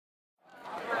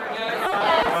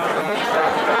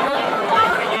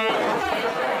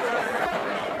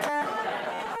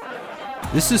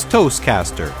This is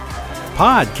Toastcaster,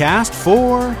 podcast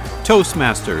for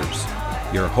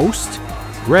Toastmasters. Your host,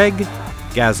 Greg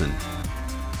Gazin.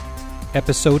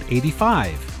 Episode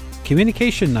 85,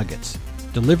 Communication Nuggets,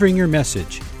 Delivering Your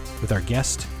Message, with our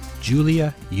guest,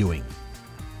 Julia Ewing.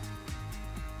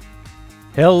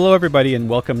 Hello, everybody, and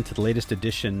welcome to the latest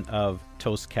edition of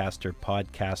Toastcaster,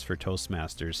 podcast for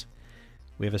Toastmasters.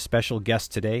 We have a special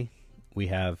guest today. We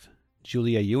have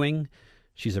Julia Ewing.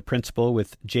 She's a principal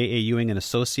with J.A. Ewing and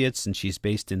Associates, and she's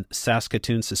based in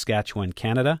Saskatoon, Saskatchewan,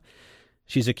 Canada.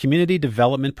 She's a community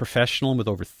development professional with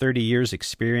over 30 years'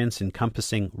 experience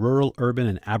encompassing rural, urban,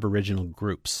 and Aboriginal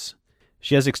groups.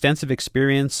 She has extensive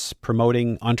experience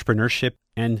promoting entrepreneurship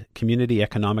and community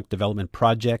economic development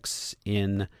projects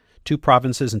in 2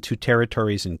 provinces and 2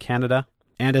 territories in Canada.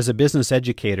 And as a business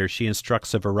educator, she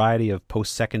instructs a variety of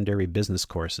post-secondary business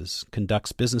courses,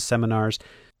 conducts business seminars,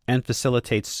 and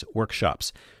facilitates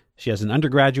workshops. She has an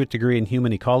undergraduate degree in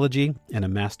human ecology and a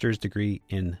master's degree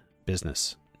in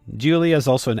business. Julia is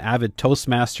also an avid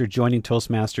Toastmaster, joining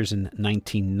Toastmasters in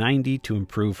 1990 to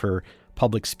improve her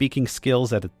public speaking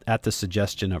skills at the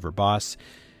suggestion of her boss.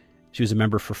 She was a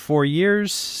member for 4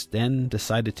 years, then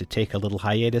decided to take a little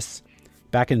hiatus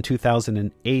back in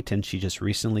 2008, and she just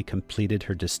recently completed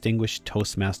her Distinguished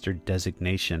Toastmaster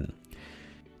designation.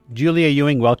 Julia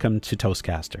Ewing, welcome to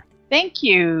Toastcaster. Thank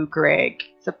you, Greg.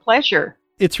 It's a pleasure.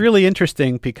 It's really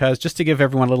interesting because, just to give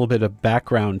everyone a little bit of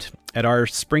background, at our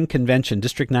spring convention,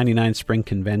 District 99 spring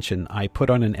convention, I put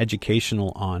on an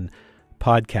educational on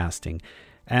podcasting.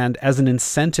 And as an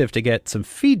incentive to get some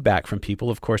feedback from people,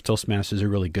 of course, Toastmasters are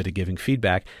really good at giving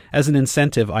feedback. As an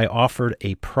incentive, I offered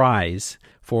a prize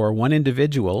for one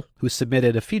individual who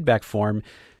submitted a feedback form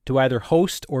to either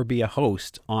host or be a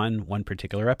host on one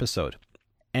particular episode.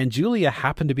 And Julia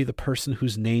happened to be the person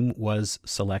whose name was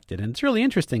selected. And it's really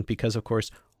interesting because, of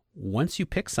course, once you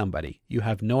pick somebody, you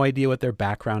have no idea what their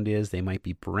background is. They might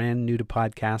be brand new to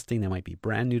podcasting. They might be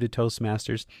brand new to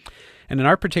Toastmasters. And in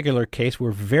our particular case,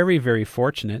 we're very, very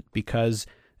fortunate because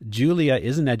Julia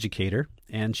is an educator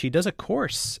and she does a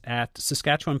course at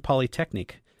Saskatchewan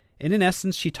Polytechnic. And in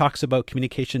essence, she talks about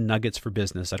communication nuggets for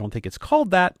business. I don't think it's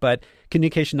called that, but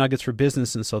communication nuggets for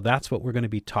business. And so that's what we're going to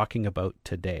be talking about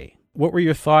today. What were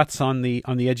your thoughts on the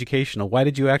educational? Why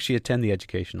did you actually attend the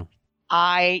educational?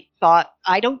 I thought,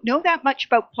 I don't know that much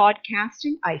about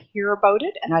podcasting. I hear about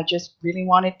it, and I just really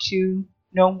wanted to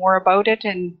know more about it.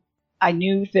 And I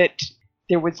knew that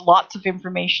there was lots of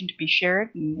information to be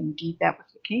shared, and indeed that was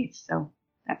the case. So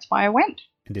that's why I went.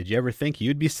 And did you ever think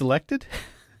you'd be selected?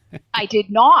 I did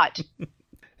not.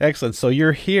 Excellent. So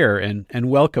you're here and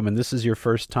welcome, and this is your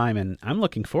first time, and I'm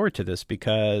looking forward to this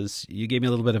because you gave me a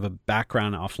little bit of a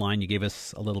background offline. You gave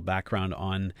us a little background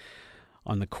on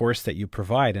the course that you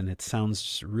provide, and it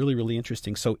sounds really, really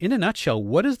interesting. So in a nutshell,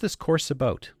 what is this course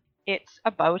about? It's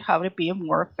about how to be a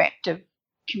more effective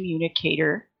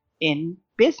communicator in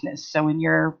business. So in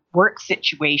your work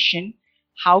situation,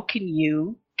 how can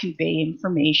you convey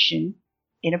information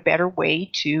in a better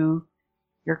way to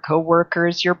your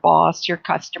coworkers, your boss, your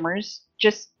customers?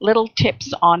 Just little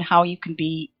tips on how you can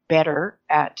be better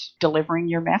at delivering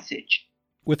your message.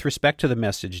 With respect to the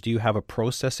message, do you have a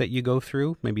process that you go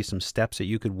through? Maybe some steps that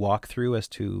you could walk through as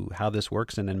to how this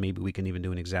works, and then maybe we can even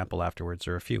do an example afterwards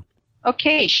or a few.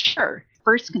 Okay, sure.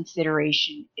 First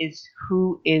consideration is,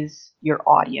 who is your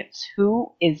audience?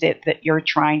 Who is it that you're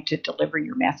trying to deliver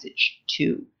your message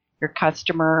to? Your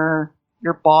customer,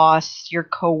 your boss, your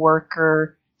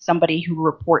coworker, somebody who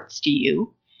reports to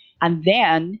you. And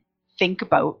then think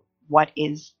about what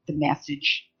is the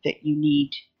message that you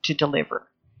need to deliver.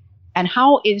 And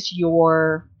how is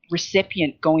your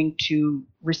recipient going to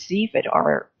receive it?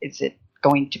 Or is it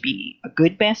going to be a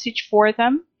good message for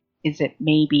them? Is it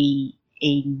maybe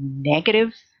a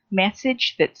negative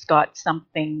message that's got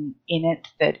something in it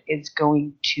that is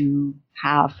going to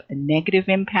have a negative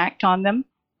impact on them?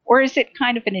 Or is it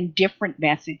kind of an indifferent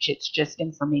message? It's just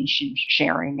information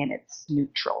sharing and it's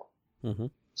neutral. Mm-hmm.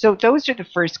 So those are the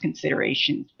first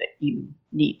considerations that you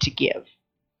need to give.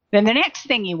 Then the next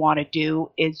thing you want to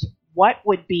do is, what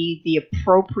would be the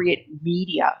appropriate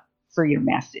media for your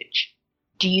message?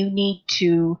 Do you need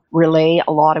to relay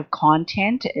a lot of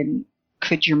content, and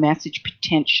could your message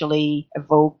potentially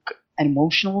evoke an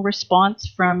emotional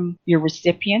response from your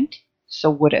recipient? So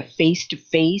would a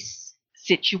face-to-face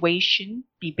situation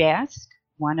be best,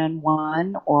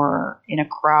 one-on-one or in a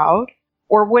crowd?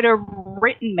 Or would a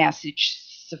written message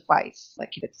suffice?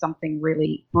 Like if it's something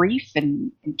really brief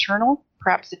and internal,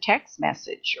 perhaps a text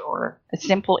message or a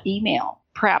simple email.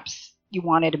 Perhaps you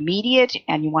want it immediate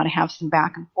and you want to have some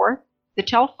back and forth. The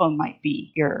telephone might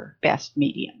be your best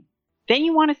medium. Then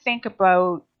you want to think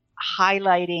about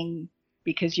highlighting,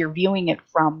 because you're viewing it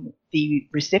from the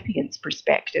recipient's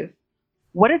perspective,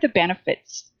 what are the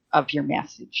benefits of your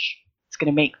message? It's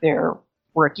going to make their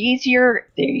work easier.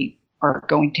 They are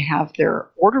going to have their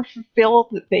order fulfilled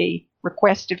that they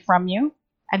requested from you.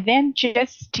 And then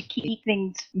just to keep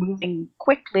things moving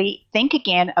quickly, think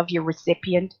again of your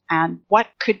recipient and what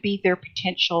could be their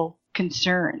potential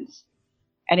concerns.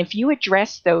 And if you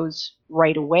address those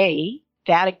right away,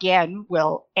 that again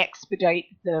will expedite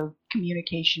the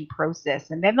communication process.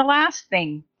 And then the last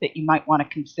thing that you might want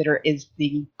to consider is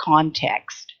the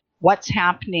context. What's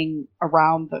happening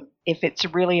around them? If it's a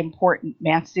really important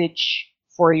message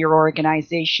for your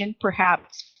organization,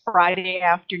 perhaps Friday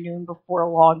afternoon before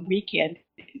a long weekend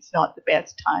is not the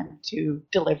best time to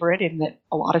deliver it, in that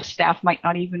a lot of staff might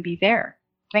not even be there.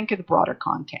 Think of the broader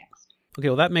context. Okay,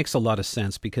 well, that makes a lot of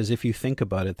sense, because if you think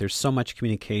about it, there's so much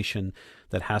communication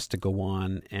that has to go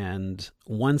on, and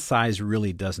one size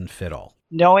really doesn't fit all.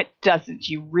 No, it doesn't.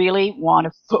 You really want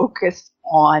to focus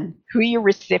on who your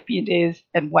recipient is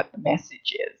and what the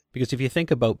message is. Because if you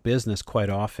think about business, quite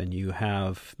often you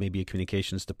have maybe a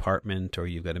communications department, or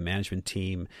you've got a management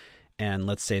team, and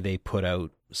let's say they put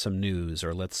out some news,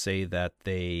 or let's say that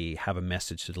they have a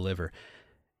message to deliver.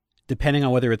 Depending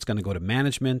on whether it's going to go to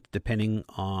management, depending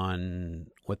on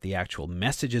what the actual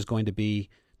message is going to be,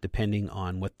 depending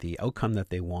on what the outcome that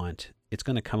they want, it's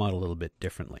going to come out a little bit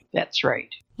differently. That's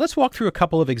right. Let's walk through a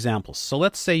couple of examples. So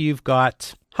let's say you've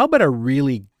got, how about a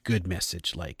really good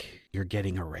message, like you're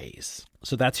getting a raise?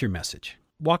 So that's your message.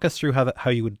 Walk us through how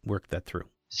you would work that through.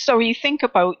 So you think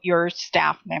about your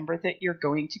staff member that you're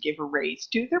going to give a raise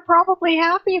to. They're probably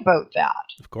happy about that.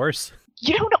 Of course.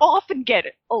 You don't often get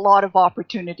a lot of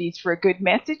opportunities for a good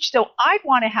message. So I'd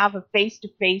want to have a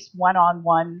face-to-face,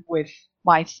 one-on-one with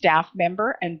my staff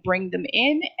member and bring them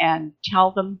in and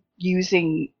tell them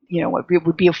using, it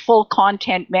would be a full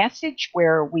content message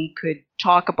where we could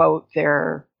talk about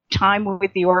their time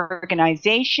with the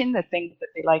organization, the things that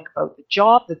they like about the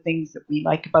job, the things that we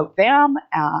like about them,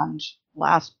 and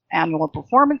last annual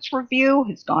performance review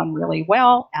has gone really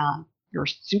well, and you're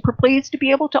super pleased to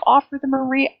be able to offer them a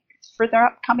raise for the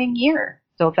upcoming year.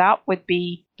 So that would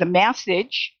be the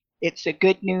message. It's a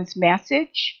good news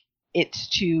message. It's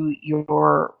to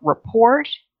your report,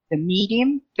 the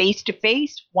medium,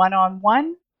 face-to-face,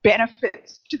 one-on-one,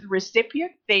 benefits to the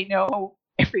recipient. They know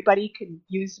everybody can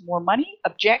use more money.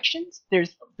 Objections,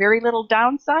 there's very little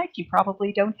downside. You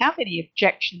probably don't have any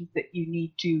objections that you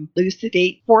need to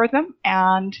elucidate for them.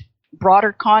 And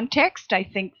broader context, I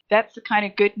think that's the kind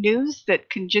of good news that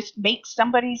can just make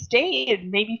somebody's day, and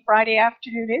maybe Friday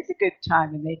afternoon is a good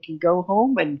time and they can go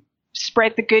home and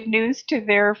spread the good news to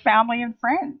their family and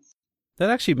friends. That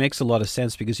actually makes a lot of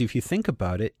sense, because if you think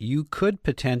about it, you could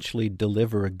potentially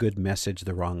deliver a good message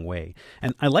the wrong way.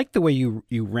 And I like the way you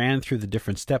ran through the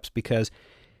different steps, because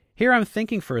here I'm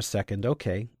thinking for a second,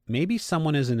 okay, maybe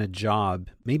someone is in a job,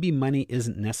 maybe money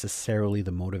isn't necessarily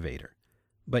the motivator,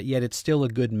 but yet it's still a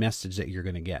good message that you're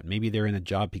going to get. Maybe they're in a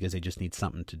job because they just need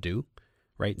something to do,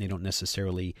 right? And they don't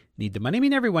necessarily need the money. I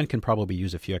mean, everyone can probably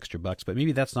use a few extra bucks, but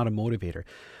maybe that's not a motivator.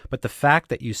 But the fact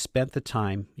that you spent the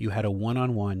time, you had a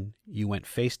one-on-one, you went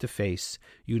face-to-face,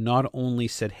 you not only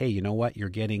said, hey, you know what, you're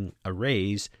getting a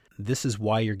raise, this is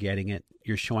why you're getting it,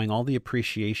 you're showing all the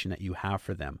appreciation that you have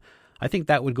for them. I think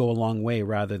that would go a long way,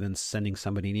 rather than sending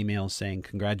somebody an email saying,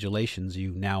 congratulations,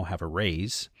 you now have a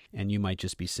raise. And you might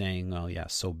just be saying, oh yeah,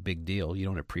 so big deal. You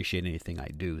don't appreciate anything I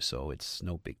do, so it's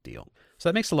no big deal. So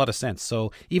that makes a lot of sense.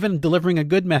 So even delivering a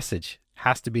good message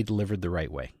has to be delivered the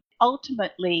right way.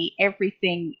 Ultimately,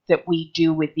 everything that we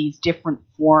do with these different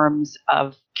forms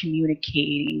of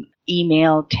communicating,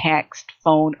 email, text,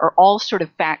 phone, are all sort of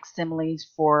facsimiles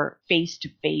for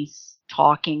face-to-face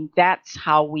talking. That's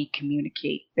how we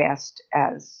communicate best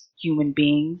as human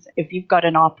beings. If you've got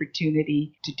an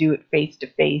opportunity to do it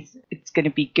face-to-face, it's going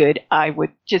to be good. I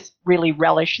would just really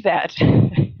relish that.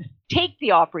 Take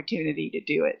the opportunity to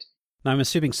do it. Now, I'm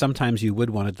assuming sometimes you would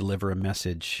want to deliver a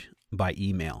message by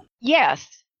email. Yes.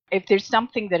 If there's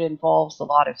something that involves a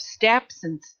lot of steps,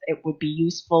 and it would be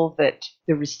useful that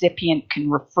the recipient can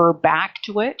refer back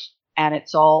to it and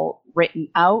it's all written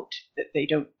out, that they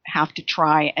don't have to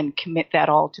try and commit that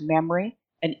all to memory,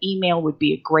 an email would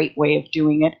be a great way of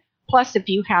doing it. Plus, if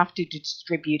you have to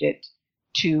distribute it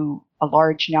to a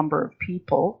large number of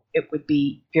people, it would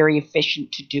be very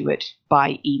efficient to do it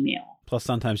by email. Plus,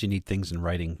 sometimes you need things in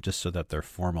writing just so that they're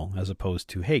formal, as opposed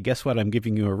to, hey, guess what? I'm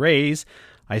giving you a raise.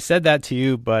 I said that to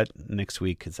you, but next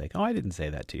week it's like, oh, I didn't say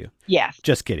that to you. Yes.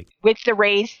 Just kidding. With the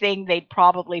raise thing, they'd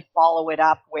probably follow it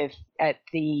up with, at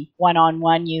the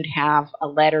one-on-one, you'd have a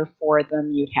letter for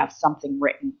them, you'd have something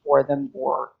written for them,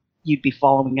 or you'd be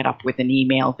following it up with an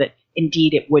email that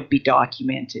indeed it would be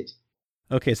documented.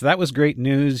 Okay, so that was great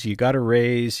news. You got a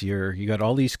raise, you got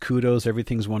all these kudos,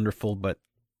 everything's wonderful, but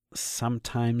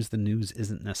sometimes the news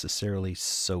isn't necessarily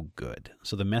so good.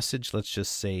 So the message, let's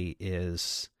just say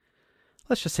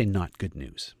not good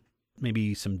news.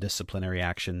 Maybe some disciplinary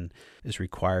action is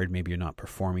required. Maybe you're not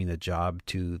performing the job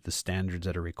to the standards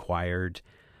that are required.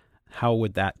 How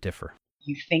would that differ?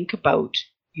 You think about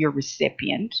your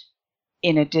recipient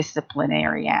in a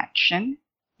disciplinary action.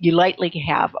 You likely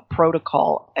have a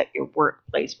protocol at your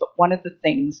workplace, but one of the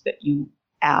things that you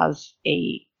as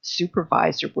a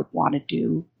supervisor would want to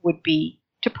do would be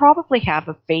to probably have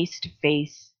a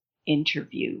face-to-face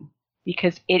interview,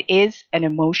 because it is an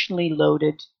emotionally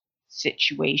loaded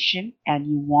situation and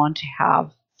you want to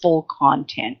have full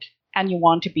content and you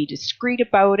want to be discreet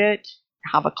about it,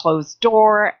 have a closed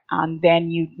door, and then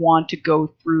you'd want to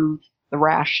go through the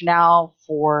rationale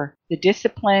for the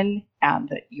discipline and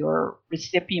that your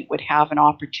recipient would have an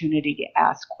opportunity to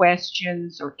ask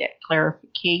questions or get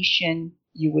clarification.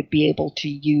 You would be able to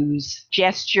use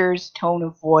gestures, tone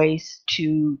of voice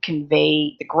to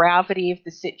convey the gravity of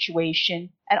the situation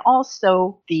and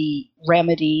also the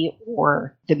remedy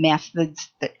or the methods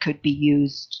that could be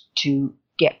used to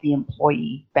get the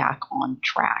employee back on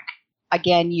track.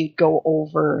 Again, you'd go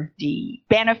over the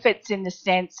benefits in the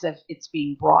sense of it's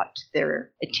being brought to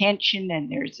their attention and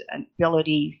there's an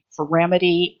ability for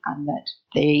remedy and that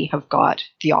they have got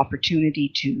the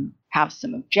opportunity to have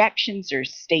some objections or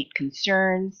state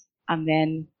concerns. And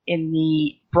then in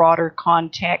the broader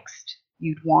context,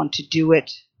 you'd want to do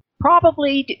it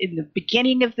probably in the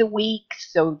beginning of the week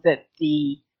so that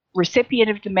the recipient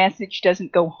of the message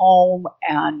doesn't go home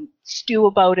and stew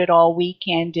about it all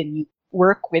weekend, and you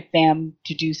work with them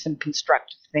to do some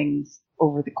constructive things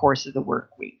over the course of the work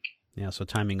week. Yeah, so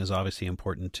timing is obviously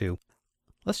important too.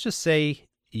 Let's just say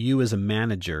you as a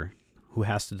manager who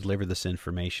has to deliver this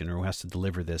information or who has to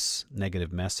deliver this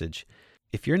negative message,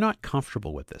 if you're not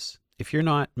comfortable with this, if you're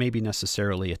not maybe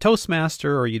necessarily a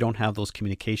Toastmaster or you don't have those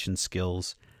communication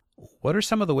skills, what are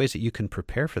some of the ways that you can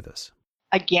prepare for this?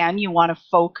 Again, you want to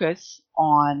focus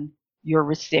on your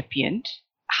recipient.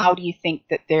 How do you think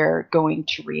that they're going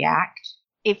to react?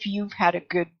 If you've had a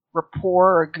good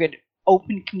rapport or good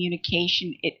open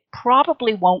communication, it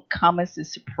probably won't come as a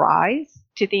surprise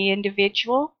to the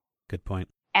individual. Good point.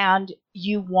 And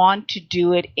you want to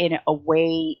do it in a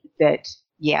way that,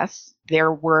 yes,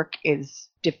 their work is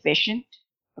deficient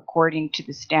according to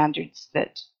the standards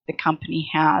that the company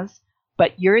has,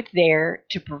 but you're there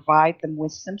to provide them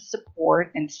with some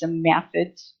support and some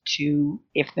methods to,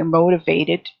 if they're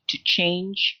motivated, to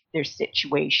change their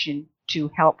situation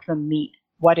to help them meet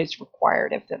what is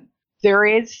required of them. There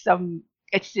is some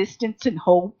assistance and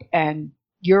hope, and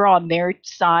you're on their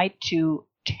side to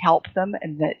help them,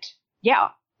 and that, yeah,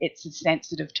 it's a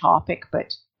sensitive topic,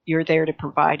 but you're there to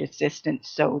provide assistance,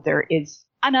 so there is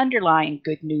an underlying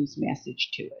good news message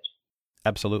to it.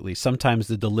 Absolutely. Sometimes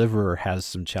the deliverer has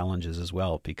some challenges as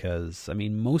well because,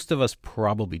 most of us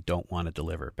probably don't want to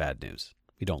deliver bad news.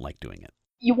 We don't like doing it.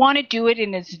 You want to do it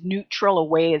in as neutral a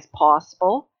way as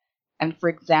possible. And for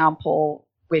example,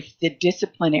 with the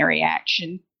disciplinary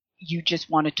action, you just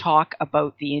want to talk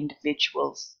about the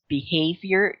individual's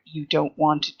behavior. You don't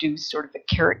want to do sort of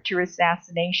a character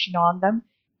assassination on them.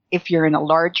 If you're in a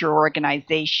larger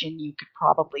organization, you could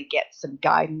probably get some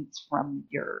guidance from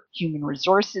your human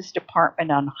resources department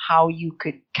on how you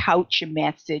could couch a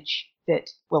message that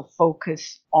will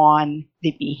focus on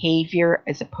the behavior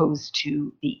as opposed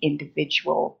to the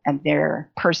individual and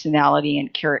their personality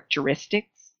and characteristics.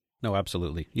 No,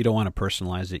 absolutely. You don't want to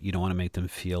personalize it. You don't want to make them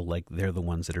feel like they're the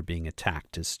ones that are being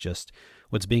attacked. It's just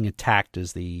what's being attacked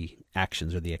is the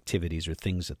actions or the activities or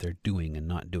things that they're doing and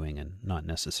not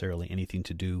necessarily anything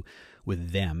to do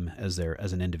with them as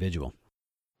an individual.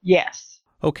 Yes.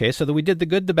 Okay, so we did the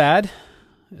good, the bad.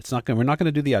 We're not going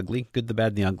to do the ugly. Good, the bad,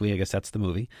 and the ugly. I guess that's the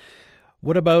movie.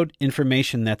 What about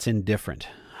information that's indifferent?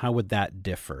 How would that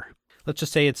differ? Let's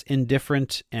just say it's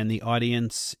indifferent and the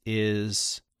audience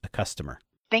is a customer.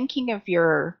 Thinking of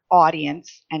your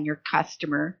audience and your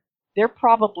customer, they're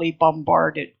probably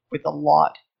bombarded with a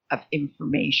lot of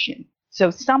information.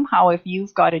 So somehow if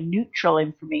you've got a neutral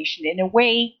information, in a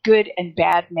way, good and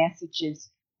bad messages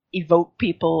evoke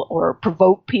people or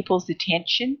provoke people's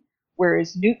attention,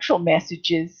 whereas neutral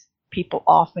messages, people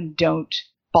often don't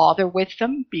bother with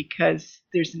them because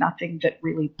there's nothing that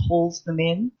really pulls them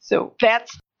in. So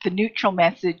that's the neutral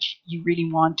message you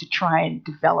really want to try and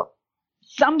develop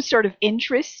some sort of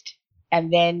interest,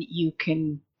 and then you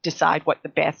can decide what the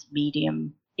best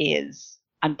medium is,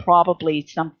 and probably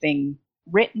something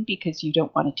written because you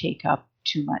don't want to take up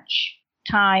too much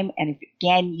time. And if,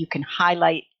 again, you can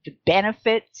highlight the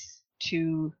benefits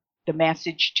to the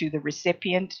message to the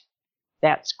recipient,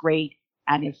 that's great.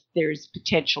 And if there's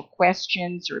potential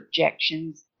questions or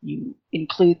objections, you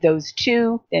include those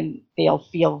too, then they'll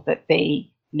feel that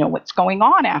they know what's going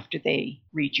on after they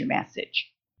read your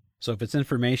message. So if it's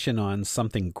information on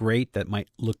something great that might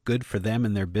look good for them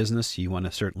and their business, you want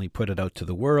to certainly put it out to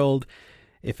the world.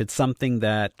 If it's something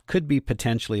that could be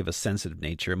potentially of a sensitive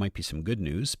nature, it might be some good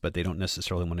news, but they don't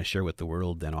necessarily want to share with the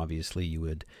world, then obviously you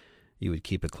would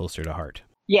keep it closer to heart.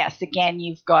 Yes, again,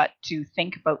 you've got to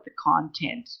think about the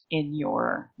content in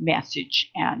your message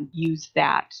and use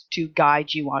that to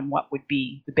guide you on what would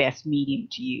be the best medium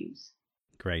to use.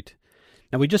 Great.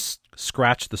 Now, we just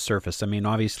scratched the surface. I mean,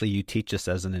 obviously, you teach us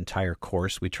as an entire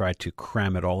course. We try to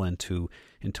cram it all into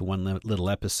one little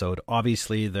episode.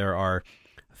 Obviously, there are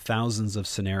thousands of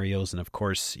scenarios, and of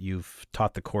course, you've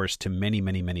taught the course to many,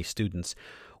 many, many students.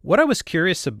 What I was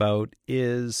curious about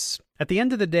is, at the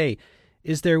end of the day,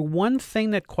 is there one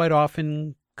thing that quite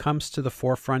often comes to the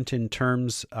forefront in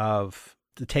terms of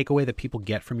the takeaway that people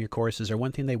get from your course? Is there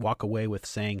one thing they walk away with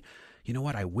saying, you know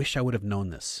what, I wish I would have known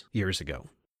this years ago?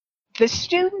 The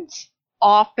students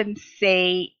often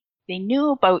say they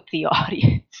knew about the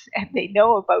audience and they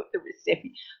know about the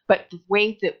recipient, but the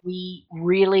way that we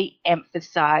really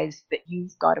emphasize that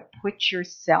you've got to put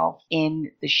yourself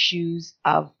in the shoes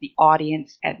of the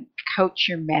audience and coach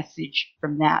your message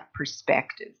from that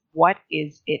perspective. What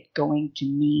is it going to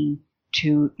mean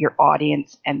to your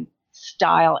audience, and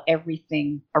style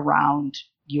everything around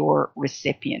your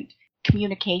recipient?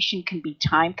 Communication can be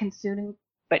time consuming,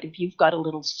 but if you've got a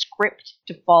little script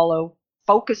to follow,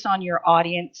 focus on your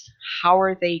audience. How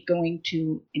are they going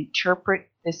to interpret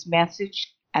this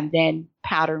message? And then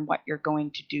pattern what you're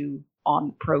going to do on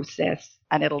the process.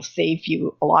 And it'll save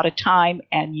you a lot of time,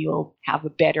 and you'll have a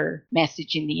better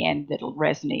message in the end that'll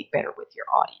resonate better with your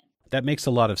audience. That makes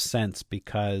a lot of sense,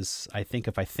 because I think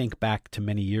if I think back to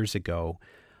many years ago,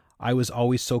 I was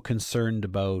always so concerned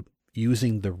about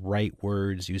using the right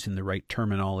words, using the right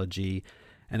terminology.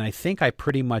 And I think I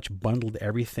pretty much bundled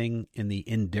everything in the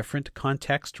indifferent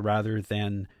context rather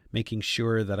than making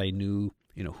sure that I knew,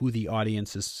 who the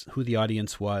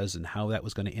audience was and how that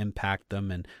was going to impact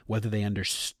them and whether they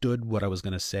understood what I was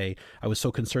going to say. I was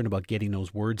so concerned about getting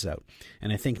those words out.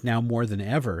 And I think now more than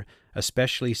ever,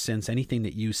 especially since anything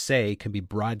that you say can be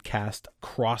broadcast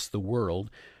across the world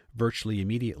virtually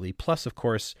immediately. Plus, of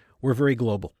course, we're very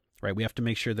global. Right, we have to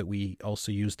make sure that we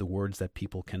also use the words that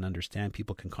people can understand,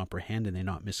 people can comprehend, and they're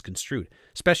not misconstrued,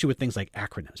 especially with things like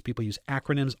acronyms. People use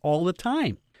acronyms all the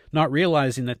time, not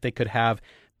realizing that they could have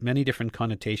many different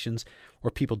connotations or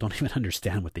people don't even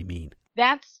understand what they mean.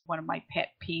 That's one of my pet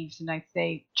peeves, and I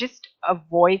say just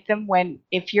avoid them.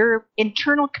 If you're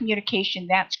internal communication,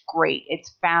 that's great.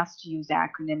 It's fast to use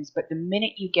acronyms, but the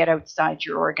minute you get outside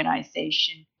your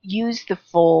organization, use the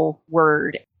full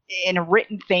word. In a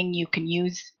written thing, you can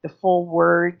use the full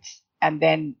words and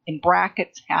then in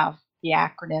brackets have the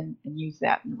acronym and use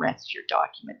that in the rest of your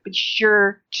document. Be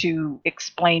sure to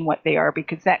explain what they are,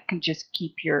 because that can just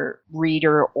keep your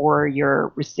reader or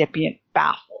your recipient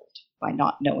baffled by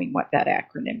not knowing what that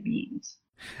acronym means.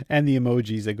 And the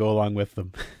emojis that go along with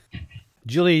them.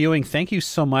 Julia Ewing, thank you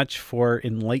so much for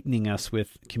enlightening us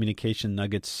with communication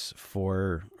nuggets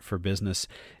for business.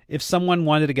 If someone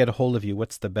wanted to get a hold of you,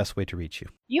 what's the best way to reach you?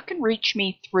 You can reach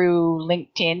me through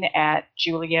LinkedIn at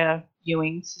Julia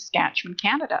Ewing, Saskatchewan,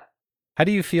 Canada. How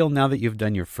do you feel now that you've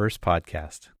done your first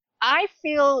podcast? I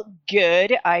feel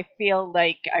good. I feel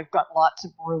like I've got lots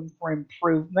of room for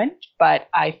improvement, but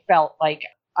I felt like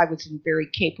I was in very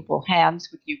capable hands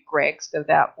with you, Greg, so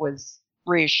that was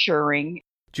reassuring.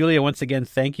 Julia, once again,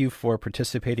 thank you for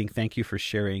participating. Thank you for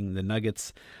sharing the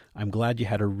nuggets. I'm glad you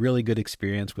had a really good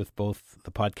experience with both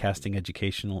the podcasting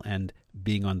educational and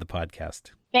being on the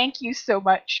podcast. Thank you so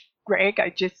much, Greg.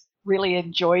 I just really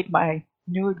enjoyed my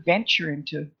new adventure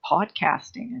into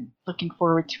podcasting and looking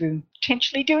forward to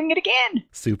potentially doing it again.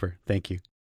 Super. Thank you.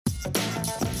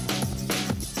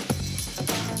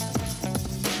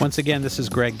 Once again, this is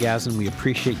Greg Gazin. We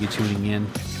appreciate you tuning in.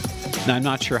 Now, I'm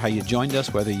not sure how you joined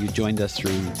us, whether you joined us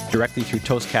directly through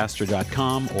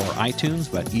Toastcaster.com or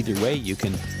iTunes, but either way, you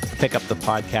can pick up the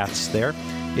podcasts there.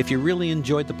 If you really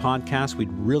enjoyed the podcast,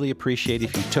 we'd really appreciate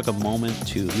if you took a moment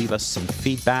to leave us some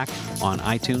feedback on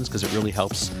iTunes, because it really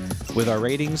helps with our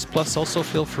ratings. Plus, also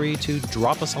feel free to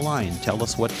drop us a line. Tell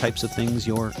us what types of things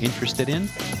you're interested in,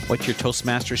 what your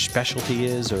Toastmasters specialty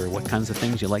is, or what kinds of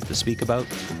things you like to speak about.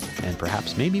 And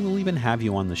perhaps maybe we'll even have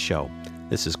you on the show.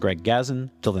 This is Greg Gazin.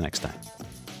 Till the next time.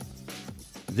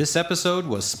 This episode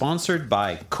was sponsored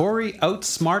by Corey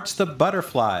Outsmarts the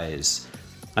Butterflies.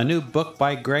 A new book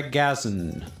by Greg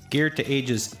Gazin, geared to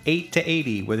ages 8 to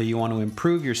 80. Whether you want to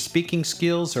improve your speaking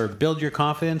skills or build your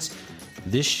confidence,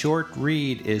 this short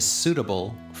read is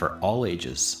suitable for all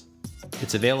ages.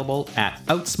 It's available at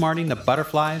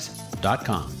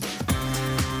outsmartingthebutterflies.com.